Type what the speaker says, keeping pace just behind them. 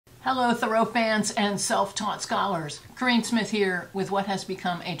Hello Thoreau fans and self-taught scholars. Corinne Smith here with what has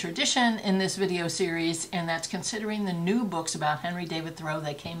become a tradition in this video series, and that's considering the new books about Henry David Thoreau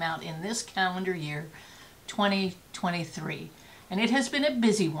that came out in this calendar year, 2023. And it has been a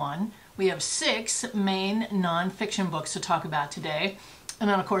busy one. We have 6 main nonfiction books to talk about today, and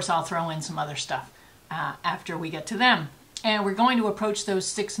then of course I'll throw in some other stuff after we get to them. And we're going to approach those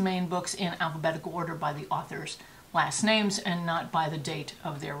 6 main books in alphabetical order by the authors' last names and not by the date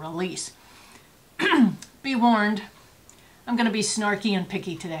of their release. Be warned, I'm going to be snarky and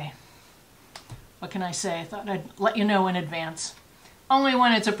picky today. What can I say? I thought I'd let you know in advance. Only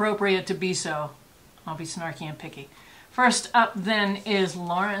when it's appropriate to be so, I'll be snarky and picky. First up then is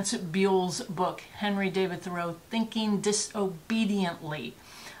Lawrence Buell's book, Henry David Thoreau, Thinking Disobediently.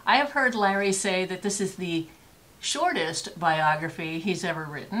 I have heard Larry say that this is the shortest biography he's ever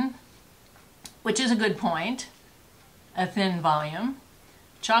written, which is a good point. A thin volume,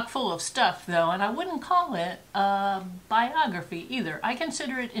 chock full of stuff though, and I wouldn't call it a biography either. I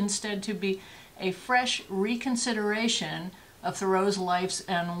consider it instead to be a fresh reconsideration of Thoreau's lives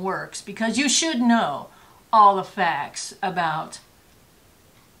and works, because you should know all the facts about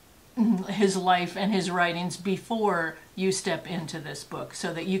his life and his writings before you step into this book,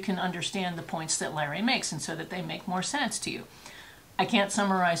 so that you can understand the points that Larry makes and so that they make more sense to you. I can't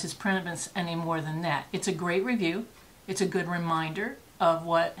summarize his premise any more than that. It's a great review. It's a good reminder of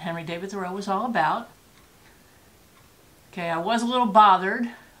what Henry David Thoreau was all about. Okay, I was a little bothered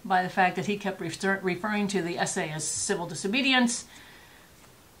by the fact that he kept referring to the essay as Civil Disobedience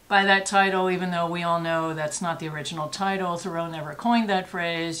by that title, even though we all know that's not the original title. Thoreau never coined that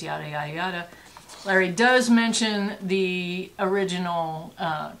phrase, yada, yada, yada. Larry does mention the original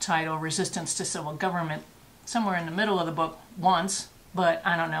title, Resistance to Civil Government, somewhere in the middle of the book once, but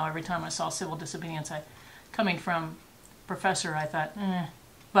I don't know, every time I saw Civil Disobedience, coming from professor, I thought,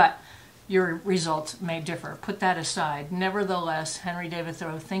 but your results may differ. Put that aside. Nevertheless, Henry David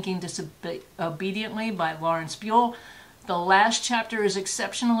Thoreau, Thinking Disobediently by Lawrence Buell. The last chapter is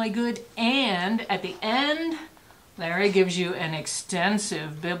exceptionally good, and at the end, Larry gives you an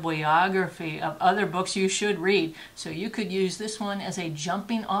extensive bibliography of other books you should read. So you could use this one as a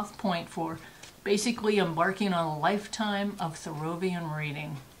jumping off point for basically embarking on a lifetime of Thoreauvian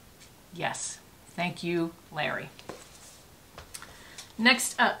reading. Yes. Thank you, Larry.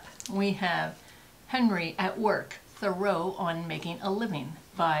 Next up, we have Henry at Work, Thoreau on Making a Living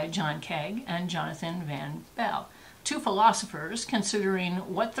by John Kaag and Jonathan Van Belle. 2 philosophers considering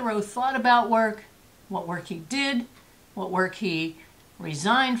what Thoreau thought about work, what work he did, what work he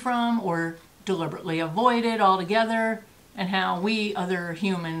resigned from or deliberately avoided altogether, and how we other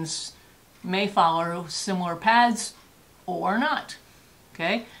humans may follow similar paths or not.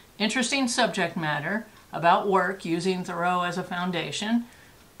 Okay? Interesting subject matter about work using Thoreau as a foundation,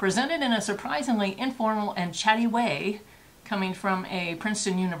 presented in a surprisingly informal and chatty way, coming from a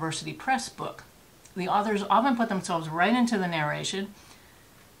Princeton University Press book. The authors often put themselves right into the narration.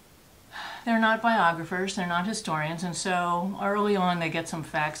 They're not biographers, they're not historians, and so early on they get some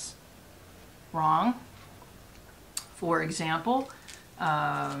facts wrong. For example,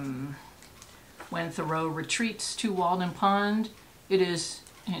 when Thoreau retreats to Walden Pond,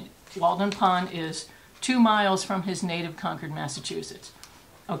 Walden Pond is 2 miles from his native Concord, Massachusetts.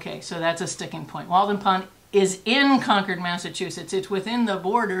 Okay, so that's a sticking point. Walden Pond is in Concord, Massachusetts. It's within the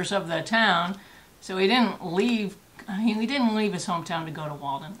borders of the town, so he didn't leave his hometown to go to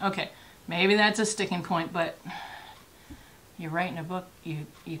Walden. Okay, maybe that's a sticking point, but you're writing a book, you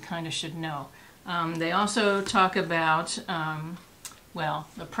kind of should know. They also talk about well,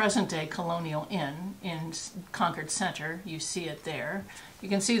 the present-day Colonial Inn in Concord Center. You see it there. You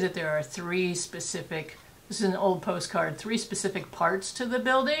can see that there are 3 specific, this is an old postcard, 3 specific parts to the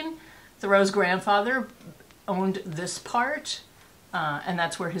building. Thoreau's grandfather owned this part, and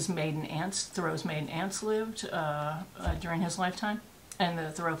that's where his Thoreau's maiden aunts lived during his lifetime. And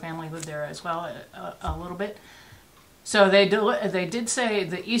the Thoreau family lived there as well a little bit. So they did say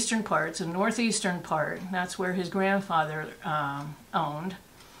the eastern parts, the northeastern part, that's where his grandfather owned.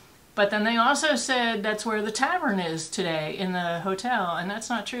 But then they also said that's where the tavern is today in the hotel, and that's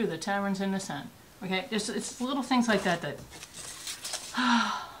not true. The tavern's in the sun. Okay, it's little things like that that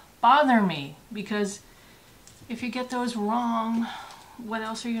bother me, because if you get those wrong, what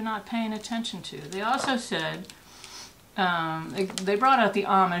else are you not paying attention to? They also said they brought out the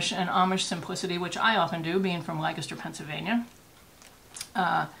Amish and Amish simplicity, which I often do, being from Lancaster, Pennsylvania.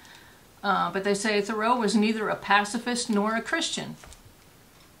 But they say Thoreau was neither a pacifist nor a Christian.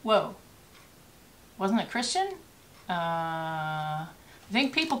 Whoa. Wasn't a Christian? I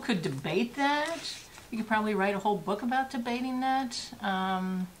think people could debate that. You could probably write a whole book about debating that.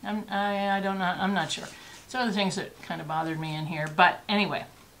 I don't know. I'm not sure. So other things that kind of bothered me in here. But anyway,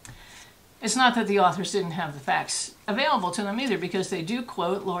 it's not that the authors didn't have the facts available to them either, because they do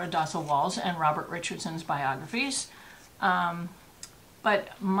quote Laura Dossel-Wall's and Robert Richardson's biographies. But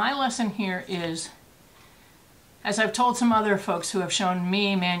my lesson here is, as I've told some other folks who have shown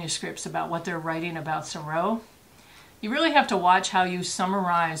me manuscripts about what they're writing about Thoreau, you really have to watch how you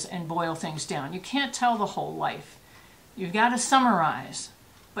summarize and boil things down. You can't tell the whole life. You've got to summarize,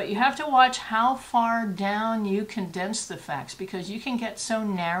 but you have to watch how far down you condense the facts, because you can get so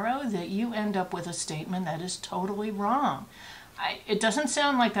narrow that you end up with a statement that is totally wrong. It doesn't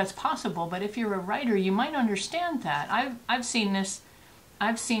sound like that's possible, but if you're a writer, you might understand that. I've seen this.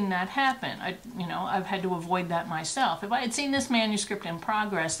 I've seen that happen. I've had to avoid that myself. If I had seen this manuscript in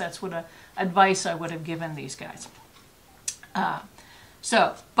progress, that's what advice I would have given these guys.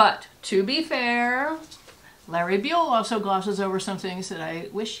 But to be fair, Larry Buell also glosses over some things that I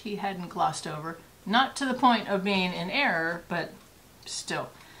wish he hadn't glossed over. Not to the point of being in error, but still.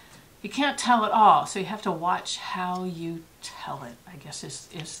 You can't tell it all, so you have to watch how you tell it, I guess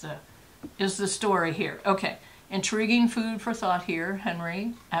is the story here. Okay. Intriguing food for thought here,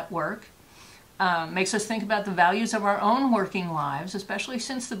 Henry at work. Makes us think about the values of our own working lives, especially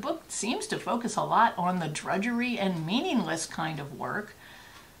since the book seems to focus a lot on the drudgery and meaningless kind of work.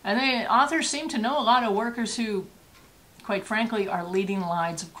 And the authors seem to know a lot of workers who, quite frankly, are leading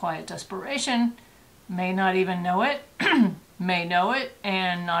lives of quiet desperation, may not even know it, may know it,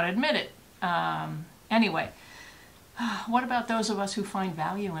 and not admit it. Anyway, what about those of us who find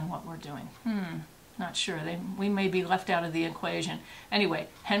value in what we're doing? Not sure. We may be left out of the equation. Anyway,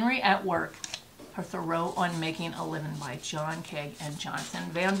 Henry at Work, or Thoreau on Making a Living by John Kaag and Jonathan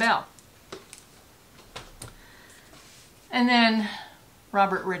Van Belle. And then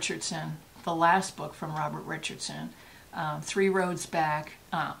Robert Richardson, the last book from Robert Richardson, Three Roads Back.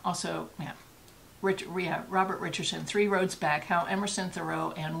 Robert Richardson, Three Roads Back, How Emerson,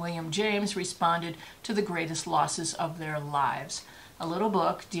 Thoreau, and William James Responded to the Greatest Losses of Their Lives. A little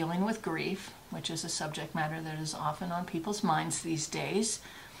book dealing with grief, which is a subject matter that is often on people's minds these days.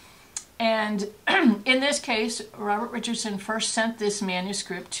 And in this case, Robert Richardson first sent this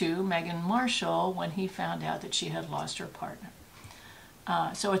manuscript to Megan Marshall when he found out that she had lost her partner.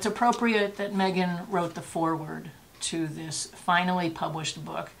 So it's appropriate that Megan wrote the foreword to this finally published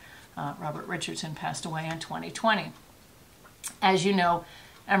book. Robert Richardson passed away in 2020. As you know,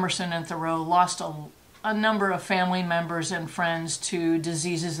 Emerson and Thoreau lost a number of family members and friends to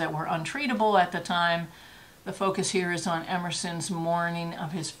diseases that were untreatable at the time. The focus here is on Emerson's mourning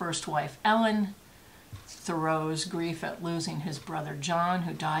of his first wife, Ellen, Thoreau's grief at losing his brother John,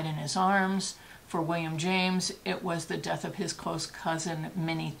 who died in his arms. For William James, it was the death of his close cousin,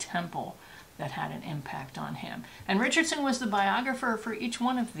 Minnie Temple, that had an impact on him. And Richardson was the biographer for each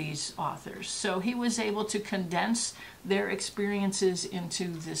one of these authors, so he was able to condense their experiences into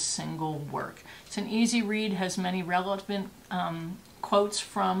this single work. It's an easy read, has many relevant quotes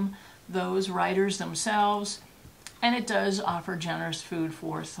from those writers themselves, and it does offer generous food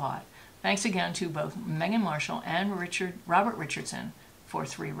for thought. Thanks again to both Megan Marshall and Robert Richardson for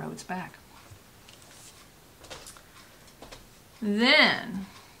Three Roads Back. Then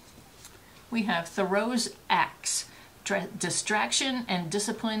we have Thoreau's Acts, Distraction and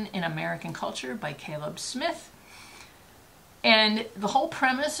Discipline in American Culture by Caleb Smith. And the whole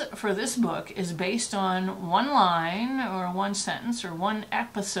premise for this book is based on one line or one sentence or one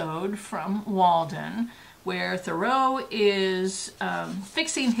episode from Walden, where Thoreau is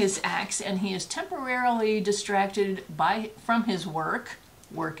fixing his axe and he is temporarily distracted from his work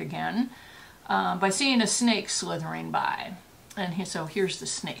again, by seeing a snake slithering by. And so here's the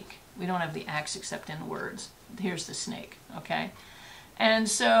snake. We don't have the axe except in words. Here's the snake, okay? And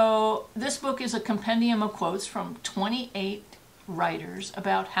so this book is a compendium of quotes from 28 writers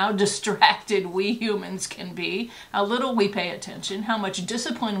about how distracted we humans can be, how little we pay attention, how much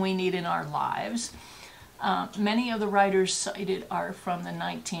discipline we need in our lives. Many of the writers cited are from the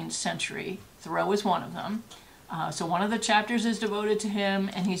 19th century. Thoreau is one of them. So one of the chapters is devoted to him,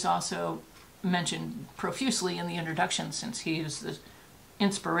 and he's also mentioned profusely in the introduction since he is the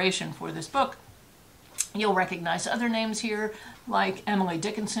inspiration for this book. You'll recognize other names here like Emily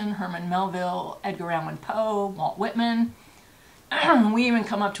Dickinson, Herman Melville, Edgar Allan Poe, Walt Whitman. We even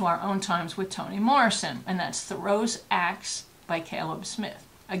come up to our own times with Toni Morrison, and that's Thoreau's Acts by Caleb Smith.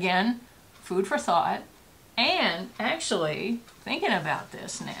 Again, food for thought, and actually, thinking about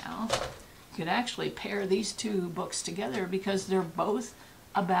this now, you could actually pair these two books together because they're both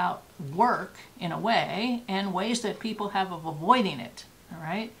about work in a way and ways that people have of avoiding it. All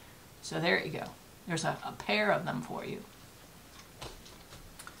right, so there you go. There's a pair of them for you.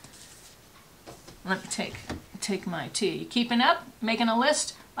 Let me take my tea. Keeping up? Making a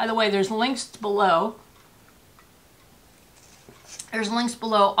list? By the way, there's links below. There's links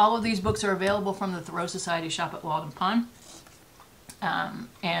below. All of these books are available from the Thoreau Society shop at Walden Pond.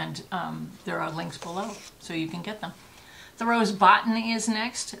 There are links below, so you can get them. Thoreau's Botany is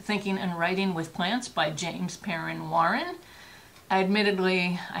next, Thinking and Writing with Plants by James Perrin Warren.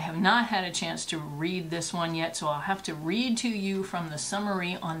 Admittedly, I have not had a chance to read this one yet, so I'll have to read to you from the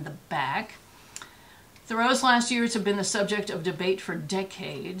summary on the back. Thoreau's last years have been the subject of debate for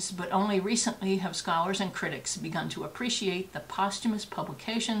decades, but only recently have scholars and critics begun to appreciate the posthumous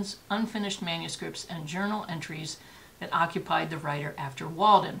publications, unfinished manuscripts, and journal entries that occupied the writer after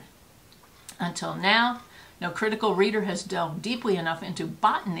Walden. Until now, no critical reader has delved deeply enough into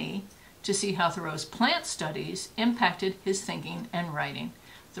botany to see how Thoreau's plant studies impacted his thinking and writing.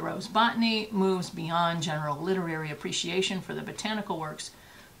 Thoreau's Botany moves beyond general literary appreciation for the botanical works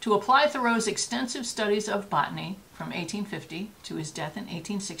to apply Thoreau's extensive studies of botany from 1850 to his death in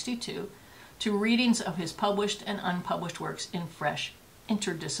 1862 to readings of his published and unpublished works in fresh,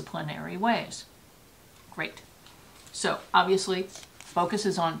 interdisciplinary ways. Great. So, obviously, focus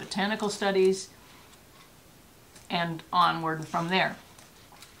is on botanical studies and onward from there.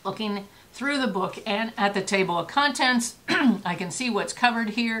 Looking through the book and at the table of contents, I can see what's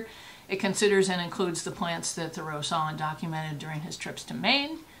covered here. It considers and includes the plants that Thoreau saw and documented during his trips to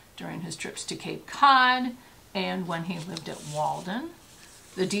Maine, during his trips to Cape Cod, and when he lived at Walden.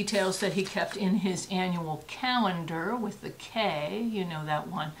 The details that he kept in his annual calendar with the K, you know that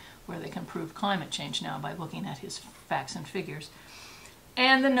one where they can prove climate change now by looking at his facts and figures.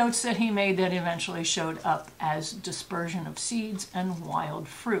 And the notes that he made that eventually showed up as dispersion of seeds and wild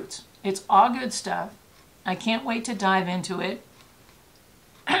fruits. It's all good stuff. I can't wait to dive into it,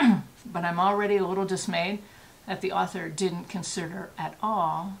 but I'm already a little dismayed that the author didn't consider at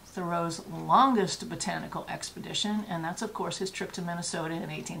all Thoreau's longest botanical expedition, and that's of course his trip to Minnesota in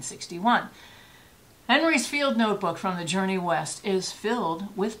 1861. Henry's field notebook from the journey west is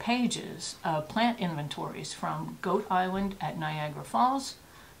filled with pages of plant inventories from Goat Island at Niagara Falls,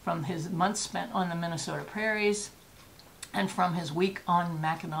 from his months spent on the Minnesota prairies, and from his week on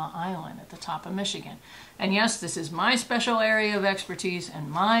Mackinac Island at the top of Michigan. And yes, this is my special area of expertise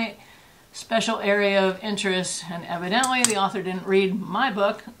and my special area of interest, and evidently the author didn't read my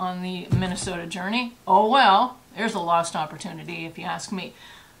book on the Minnesota journey. Oh well, there's a lost opportunity if you ask me.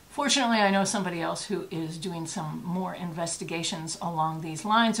 Fortunately, I know somebody else who is doing some more investigations along these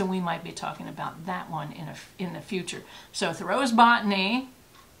lines, and we might be talking about that one in the future. So Thoreau's Botany,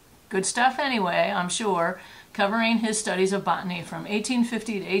 good stuff anyway, I'm sure, covering his studies of botany from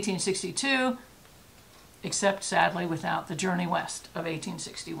 1850 to 1862, except sadly without the Journey West of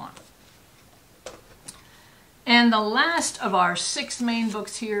 1861. And the last of our 6 main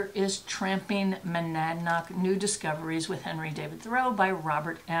books here is Tramping Monadnock, New Discoveries with Henry David Thoreau by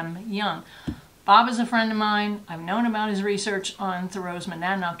Robert M. Young. Bob is a friend of mine. I've known about his research on Thoreau's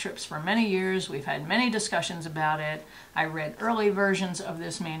Monadnock trips for many years. We've had many discussions about it. I read early versions of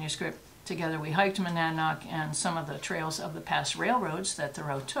this manuscript. Together we hiked Monadnock and some of the trails of the past railroads that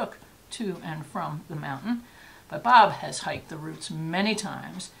Thoreau took to and from the mountain. But Bob has hiked the routes many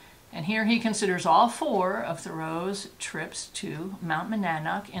times. And here he considers all 4 of Thoreau's trips to Mount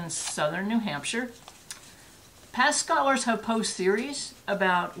Monadnock in southern New Hampshire. Past scholars have posed theories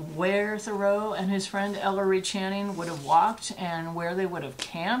about where Thoreau and his friend Ellery Channing would have walked and where they would have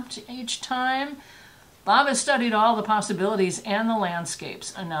camped each time. Bob has studied all the possibilities and the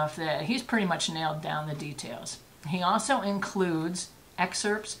landscapes enough that he's pretty much nailed down the details. He also includes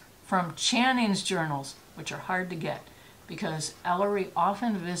excerpts from Channing's journals, which are hard to get, because Ellery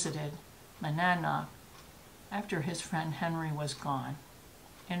often visited Monadnock after his friend Henry was gone,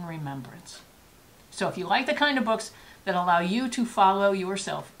 in remembrance. So if you like the kind of books that allow you to follow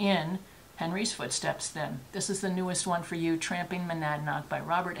yourself in Henry's footsteps, then this is the newest one for you, Tramping Monadnock by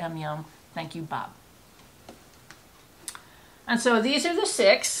Robert M. Young. Thank you, Bob. And so these are the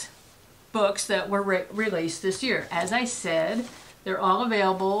 6 books that were released this year. As I said, they're all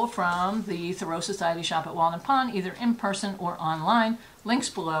available from the Thoreau Society shop at Walden Pond, either in person or online. Links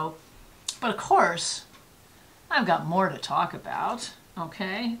below. But of course, I've got more to talk about.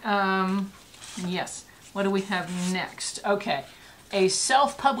 Okay. Yes. What do we have next? Okay. A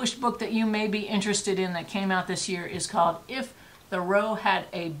self-published book that you may be interested in that came out this year is called If Thoreau Had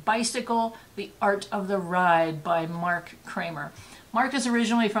a Bicycle, The Art of the Ride by Mark Kramer. Mark is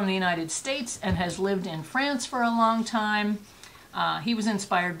originally from the United States and has lived in France for a long time. He was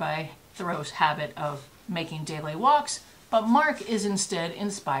inspired by Thoreau's habit of making daily walks, but Mark is instead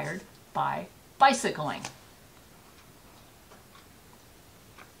inspired by bicycling.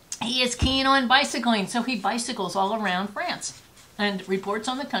 He is keen on bicycling, so he bicycles all around France and reports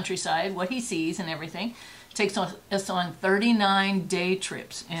on the countryside, what he sees and everything. Takes us on 39 day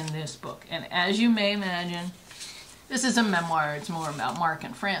trips in this book. And as you may imagine, this is a memoir. It's more about Mark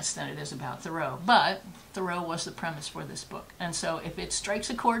and France than it is about Thoreau. But Thoreau was the premise for this book. And so if it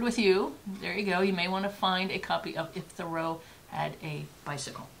strikes a chord with you, there you go. You may want to find a copy of If Thoreau Had a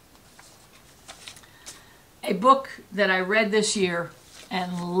Bicycle. A book that I read this year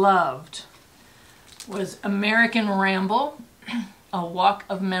and loved was American Ramble, A Walk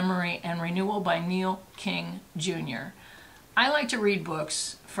of Memory and Renewal by Neil King Jr. I like to read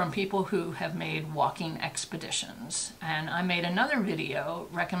books from people who have made walking expeditions, and I made another video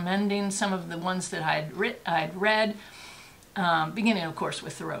recommending some of the ones that I'd read, beginning of course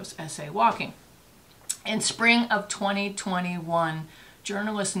with Thoreau's essay Walking. In spring of 2021,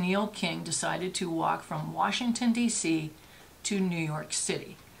 journalist Neil King decided to walk from Washington, D.C. to New York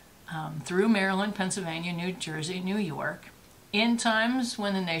City, through Maryland, Pennsylvania, New Jersey, New York, in times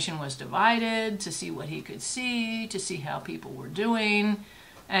when the nation was divided, to see what he could see, to see how people were doing,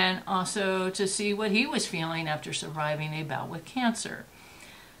 and also to see what he was feeling after surviving a bout with cancer.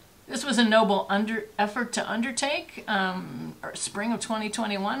 This was a noble effort to undertake. Spring of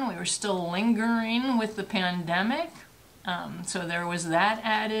 2021, we were still lingering with the pandemic, so there was that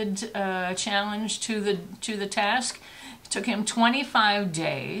added challenge to the task. It took him 25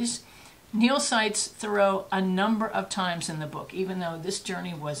 days. Neil cites Thoreau a number of times in the book, even though this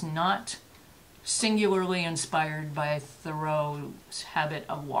journey was not singularly inspired by Thoreau's habit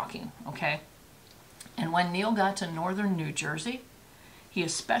of walking, okay? And when Neil got to northern New Jersey, he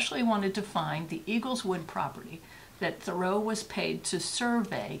especially wanted to find the Eagleswood property that Thoreau was paid to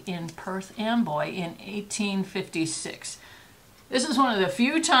survey in Perth Amboy in 1856. This is one of the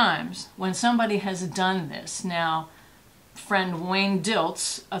few times when somebody has done this. Now, friend Wayne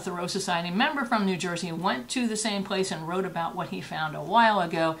Dilts, a Thoreau Society member from New Jersey, went to the same place and wrote about what he found a while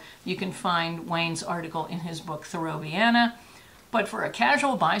ago. You can find Wayne's article in his book Thoreauviana. But for a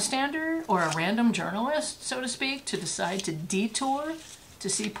casual bystander or a random journalist, so to speak, to decide to detour to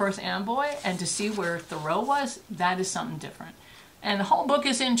see Perth Amboy and to see where Thoreau was, that is something different. And the whole book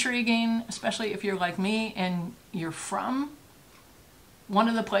is intriguing, especially if you're like me and you're from one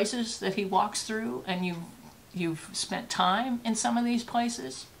of the places that he walks through and you've spent time in some of these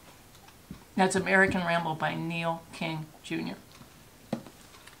places. That's American Ramble by Neil King Jr.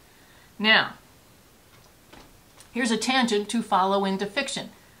 Now, here's a tangent to follow into fiction.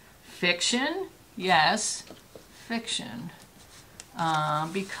 Fiction, yes, fiction.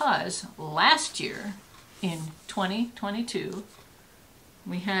 Because last year, in 2022,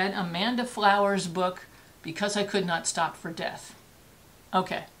 we had Amanda Flower's book, Because I Could Not Stop for Death.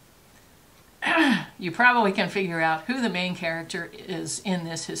 Okay. You probably can figure out who the main character is in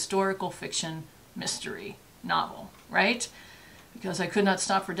this historical fiction mystery novel, right? Because I Could Not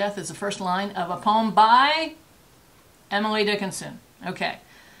Stop for Death is the first line of a poem by Emily Dickinson. Okay,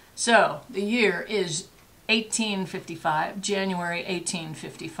 so the year is 1855, January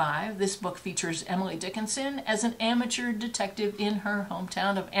 1855. This book features Emily Dickinson as an amateur detective in her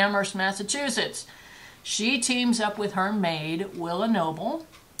hometown of Amherst, Massachusetts. She teams up with her maid, Willa Noble,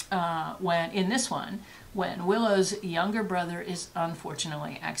 when Willa's younger brother is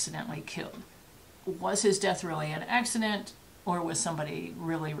unfortunately accidentally killed. Was his death really an accident, or was somebody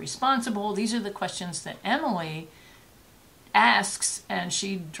really responsible? These are the questions that Emily asks, and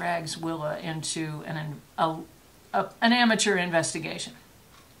she drags Willa into an amateur investigation.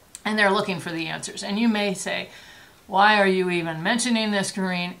 And they're looking for the answers. And you may say, why are you even mentioning this,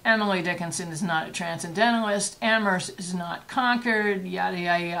 Corinne? Emily Dickinson is not a transcendentalist. Amherst is not conquered, yada,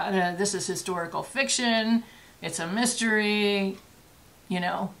 yada, yada. This is historical fiction. It's a mystery. You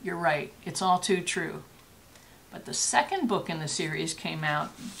know, you're right. It's all too true. But the second book in the series came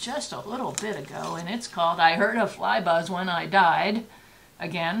out just a little bit ago, and it's called I Heard a Fly Buzz When I Died.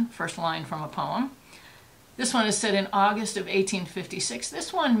 Again, first line from a poem. This one is set in August of 1856.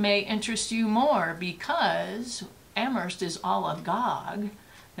 This one may interest you more because Amherst is all agog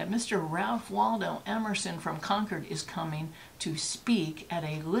that Mr. Ralph Waldo Emerson from Concord is coming to speak at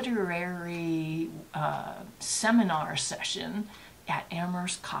a literary seminar session at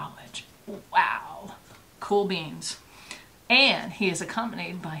Amherst College. Wow. Cool beans. And he is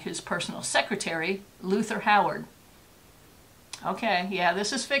accompanied by his personal secretary, Luther Howard. Okay, yeah,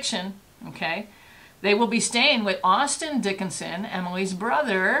 this is fiction, okay? They will be staying with Austin Dickinson, Emily's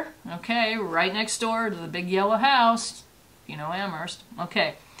brother, okay, right next door to the big yellow house, you know, Amherst.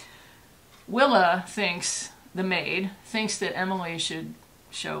 Okay. Willa thinks, the maid, thinks that Emily should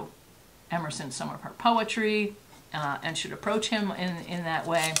show Emerson some of her poetry and should approach him in that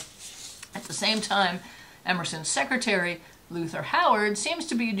way. At the same time, Emerson's secretary, Luther Howard, seems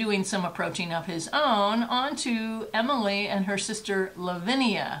to be doing some approaching of his own onto Emily and her sister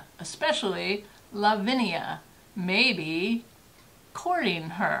Lavinia, especially Lavinia, maybe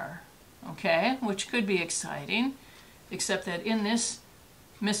courting her, okay, which could be exciting, except that in this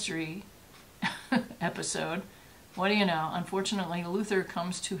mystery episode, what do you know, unfortunately Luther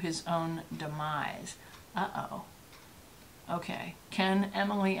comes to his own demise. Uh-oh. Okay, can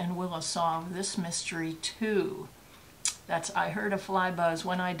Emily and Willa solve this mystery too? That's I Heard a Fly Buzz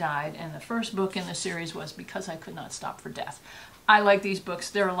When I Died, and the first book in the series was Because I Could Not Stop for Death. I like these books.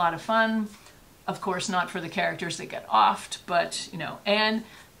 They're a lot of fun. Of course, not for the characters that get offed, but, you know, and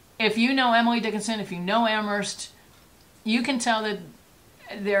if you know Emily Dickinson, if you know Amherst, you can tell that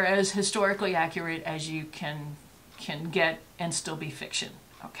they're as historically accurate as you can get and still be fiction,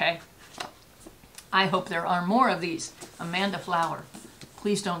 okay? I hope there are more of these. Amanda Flower,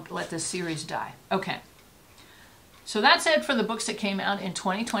 please don't let this series die. Okay. So that's it for the books that came out in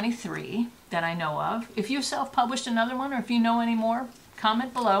 2023 that I know of. If you self-published another one or if you know any more,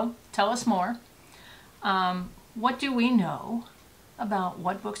 comment below. Tell us more. What do we know about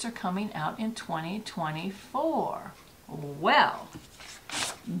what books are coming out in 2024? Well,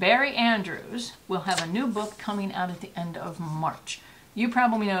 Barry Andrews will have a new book coming out at the end of March. You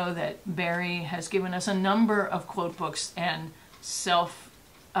probably know that Barry has given us a number of quote books and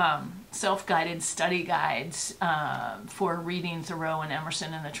self-guided study guides for reading Thoreau and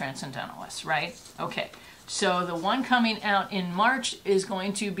Emerson and the Transcendentalists, right? Okay, so the one coming out in March is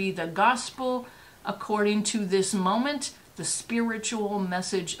going to be The Gospel According to This Moment, the Spiritual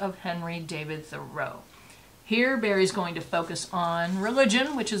Message of Henry David Thoreau. Here, Barry's going to focus on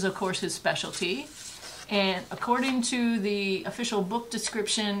religion, which is, of course, his specialty. And according to the official book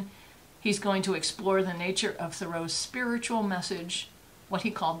description, he's going to explore the nature of Thoreau's spiritual message, what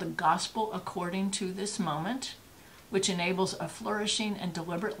he called the gospel according to this moment, which enables a flourishing and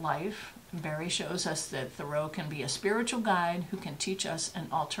deliberate life. Barry shows us that Thoreau can be a spiritual guide who can teach us an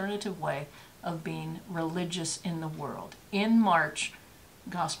alternative way of being religious in the world. In March,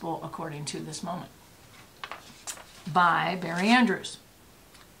 Gospel According to This Moment, by Barry Andrews.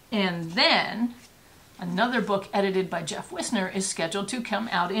 And then another book edited by Jeff Wisner is scheduled to come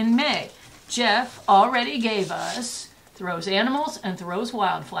out in May. Jeff already gave us Thoreau's Animals and Thoreau's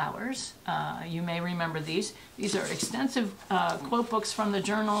Wildflowers. You may remember these. These are extensive quote books from the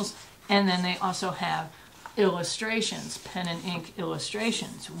journals, and then they also have illustrations, pen and ink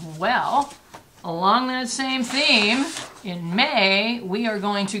illustrations. Well, along that same theme, in May, we are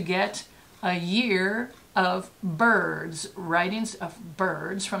going to get a year of birds, writings of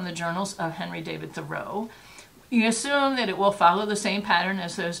birds from the journals of Henry David Thoreau. You assume that it will follow the same pattern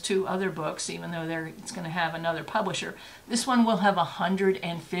as those two other books, even though it's going to have another publisher. This one will have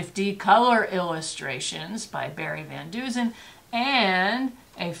 150 color illustrations by Barry Van Dusen and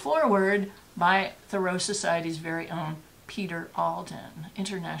a foreword by Thoreau Society's very own Peter Alden,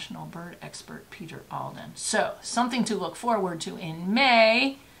 international bird expert Peter Alden. So, something to look forward to in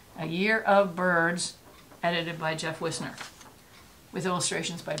May, A Year of Birds, edited by Jeff Wisner, with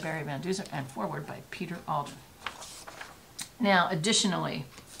illustrations by Barry Van Dusen and foreword by Peter Alden. Now, additionally,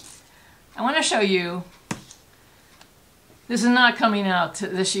 I want to show you, this is not coming out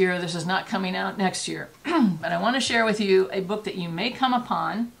this year, this is not coming out next year, but I want to share with you a book that you may come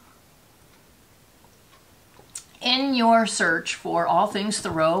upon in your search for all things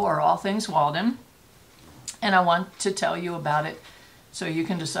Thoreau or all things Walden, and I want to tell you about it so you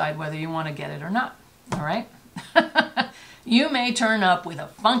can decide whether you want to get it or not, all right? You may turn up with a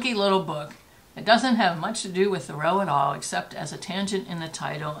funky little book that doesn't have much to do with Thoreau at all, except as a tangent in the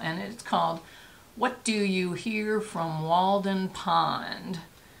title, and it's called What Do You Hear from Walden Pond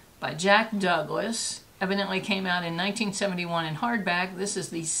by Jack Douglas. Evidently came out in 1971 in hardback. This is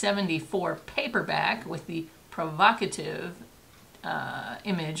the 74 paperback with the provocative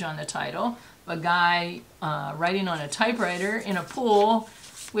image on the title. A guy writing on a typewriter in a pool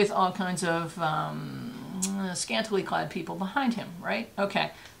with all kinds of scantily clad people behind him, right?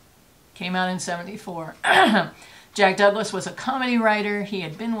 Okay. Came out in 74. Jack Douglas was a comedy writer. He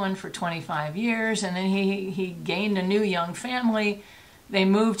had been one for 25 years, and then he gained a new young family. They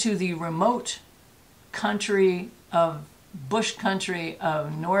moved to the remote bush country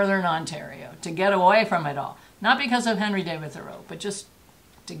of northern Ontario to get away from it all. Not because of Henry David Thoreau, but just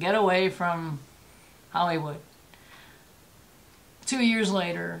to get away from Hollywood. 2 years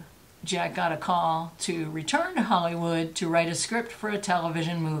later, Jack got a call to return to Hollywood to write a script for a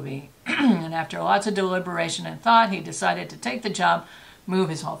television movie. And after lots of deliberation and thought, he decided to take the job move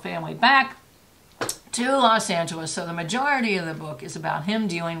his whole family back to Los Angeles. So the majority of the book is about him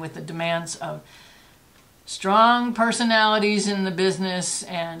dealing with the demands of strong personalities in the business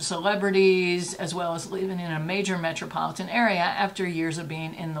and celebrities, as well as living in a major metropolitan area after years of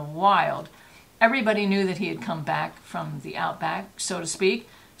being in the wild. Everybody knew that he had come back from the outback, so to speak.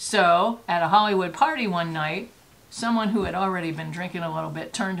 So at a Hollywood party one night, someone who had already been drinking a little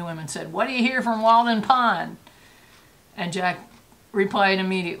bit turned to him and said, "What do you hear from Walden Pond?" And Jack replied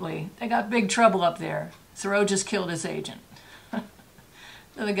immediately, "They got big trouble up there. Thoreau just killed his agent."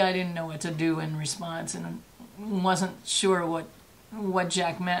 So the guy didn't know what to do in response and wasn't sure what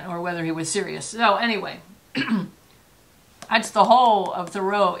Jack meant or whether he was serious. So anyway, that's the whole of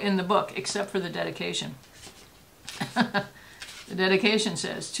Thoreau in the book, except for the dedication. The dedication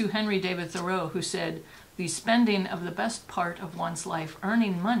says, "To Henry David Thoreau, who said, 'The spending of the best part of one's life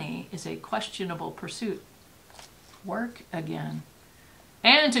earning money is a questionable pursuit.' Work again."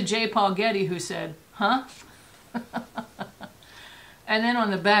 And to J. Paul Getty, who said, "Huh?" And then on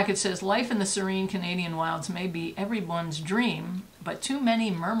the back it says, "Life in the serene Canadian wilds may be everyone's dream, but too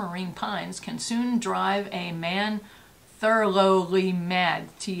many murmuring pines can soon drive a man thoroughly mad."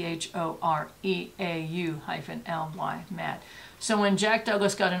 Thoreau-ly, mad. So when Jack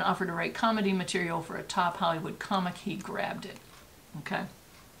Douglas got an offer to write comedy material for a top Hollywood comic, he grabbed it. Okay?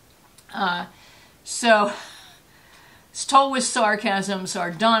 So it's told with sarcasm,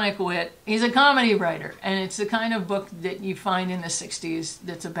 sardonic wit. He's a comedy writer, and it's the kind of book that you find in the 60s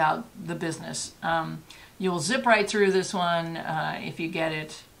that's about the business. You'll zip right through this one if you get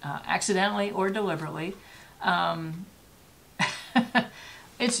it accidentally or deliberately.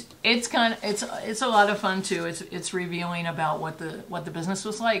 It's a lot of fun too. It's revealing about what the business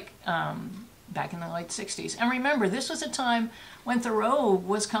was like back in the late 60s. And remember, this was a time when Thoreau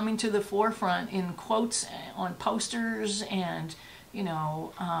was coming to the forefront in quotes on posters and,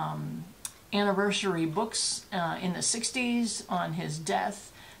 anniversary books in the 60s on his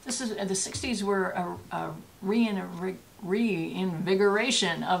death. The 60s were a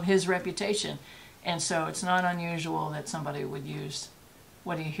reinvigoration of his reputation. And so it's not unusual that somebody would use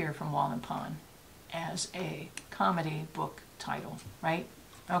 "What Do You Hear from Walden Pond" as a comedy book title, right?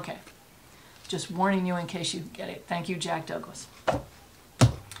 Okay. Just warning you in case you get it. Thank you, Jack Douglas.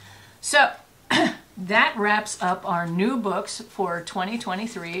 So that wraps up our new books for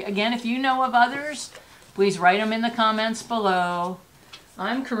 2023. Again, if you know of others, please write them in the comments below.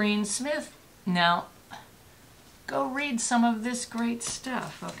 I'm Corinne Smith. Now, go read some of this great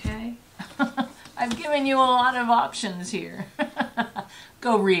stuff, okay? I've given you a lot of options here.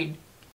 Go read.